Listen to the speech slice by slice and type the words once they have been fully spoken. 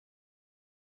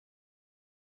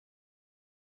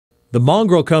The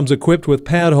Mongrel comes equipped with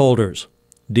pad holders.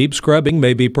 Deep scrubbing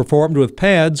may be performed with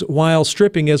pads, while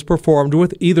stripping is performed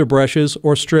with either brushes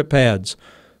or strip pads.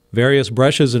 Various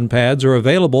brushes and pads are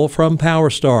available from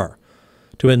PowerStar.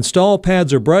 To install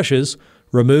pads or brushes,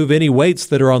 remove any weights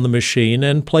that are on the machine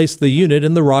and place the unit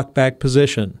in the rock-back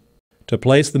position. To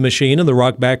place the machine in the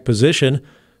rock-back position,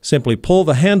 simply pull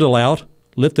the handle out,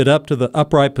 lift it up to the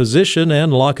upright position,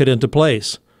 and lock it into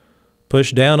place.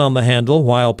 Push down on the handle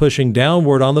while pushing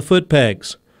downward on the foot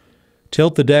pegs.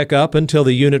 Tilt the deck up until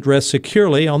the unit rests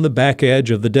securely on the back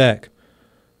edge of the deck.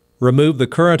 Remove the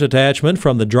current attachment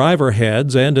from the driver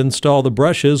heads and install the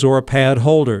brushes or pad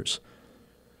holders.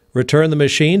 Return the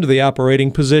machine to the operating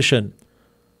position.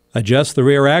 Adjust the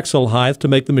rear axle height to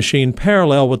make the machine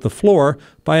parallel with the floor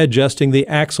by adjusting the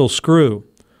axle screw.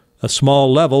 A small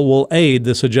level will aid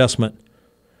this adjustment.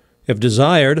 If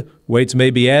desired, weights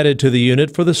may be added to the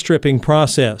unit for the stripping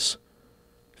process.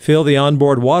 Fill the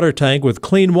onboard water tank with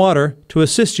clean water to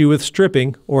assist you with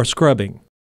stripping or scrubbing.